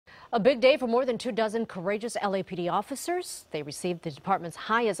A big day for more than 24 courageous LAPD officers. They received the department's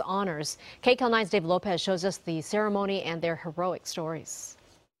highest honors. KCAL 9's Dave Lopez shows us the ceremony and their heroic stories.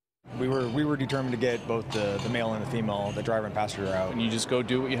 We were determined to get both the male and the female, the driver and passenger, out. And you just go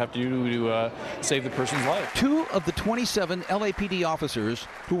do what you have to do to save the person's life. 2 of the 27 LAPD officers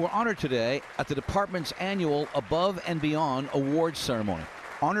who were honored today at the department's annual Above and Beyond Awards ceremony.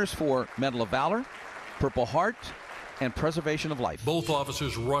 Honors for Medal of Valor, Purple Heart, and preservation of life. Both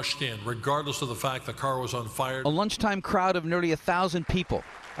officers rushed in, regardless of the fact the car was on fire. A lunchtime crowd of nearly 1,000 people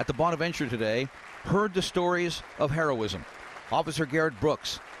at the Bonaventure today heard the stories of heroism. Officer Garrett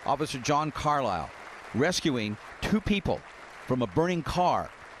Brooks, Officer John Carlisle, rescuing 2 people from a burning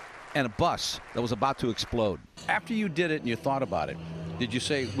car and a bus that was about to explode. After you did it and you thought about it, did you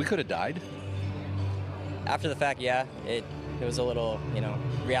say, we could have died? After the fact, yeah, it was a little,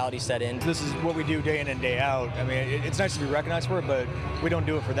 reality set in. This is what we do day in and day out. I mean, it's nice to be recognized for it, but we don't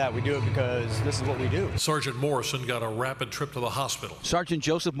do it for that. We do it because this is what we do. Sergeant Morrison got a rapid trip to the hospital. Sergeant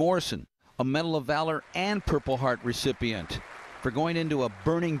Joseph Morrison, a Medal of Valor and Purple Heart recipient, for going into a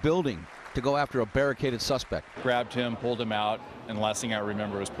burning building to go after a barricaded suspect. Grabbed him, pulled him out, and the last thing I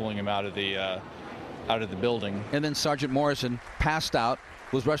remember was pulling him out of the building. And then Sergeant Morrison passed out,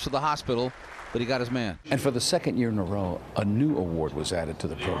 was rushed to the hospital, but he got his man. And for the second year in a row, a new award was added to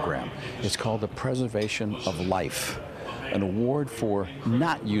the program. It's called the Preservation of Life, an award for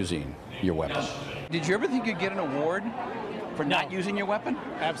not using your weapon. Did you ever think you'd get an award for not using your weapon?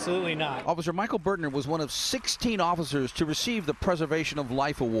 Absolutely not. Officer Michael Bertner was one of 16 officers to receive the Preservation of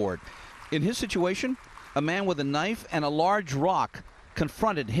Life award. In his situation, a man with a knife and a large rock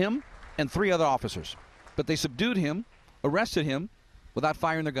confronted him and 3 other officers. But they subdued him, arrested him, without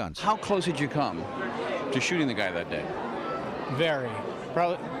firing their guns. How close did you come to shooting the guy that day? Very.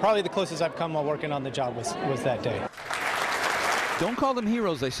 Probably the closest I've come while working on the job was that day. Don't call them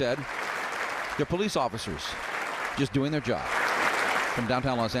heroes, they said. They're police officers, just doing their job. From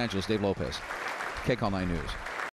downtown Los Angeles, Dave Lopez, KCAL 9 News.